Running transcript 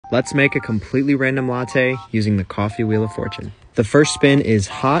Let's make a completely random latte using the coffee wheel of fortune. The first spin is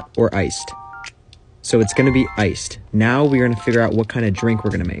hot or iced. So it's gonna be iced. Now we're gonna figure out what kind of drink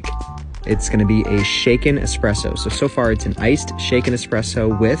we're gonna make. It's gonna be a shaken espresso. So far it's an iced shaken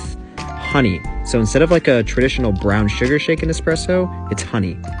espresso with honey. So instead of like a traditional brown sugar shaken espresso, it's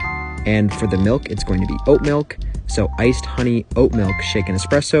honey. And for the milk, it's going to be oat milk. So iced honey oat milk shaken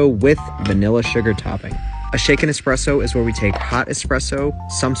espresso with vanilla sugar topping. A shaken espresso is where we take hot espresso,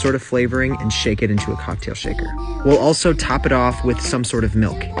 some sort of flavoring, and shake it into a cocktail shaker. We'll also top it off with some sort of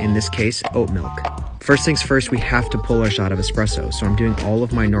milk, in this case, oat milk. First things first, we have to pull our shot of espresso, so I'm doing all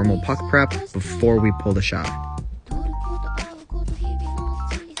of my normal puck prep before we pull the shot.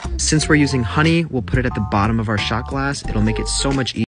 Since we're using honey, we'll put it at the bottom of our shot glass. It'll make it so much easier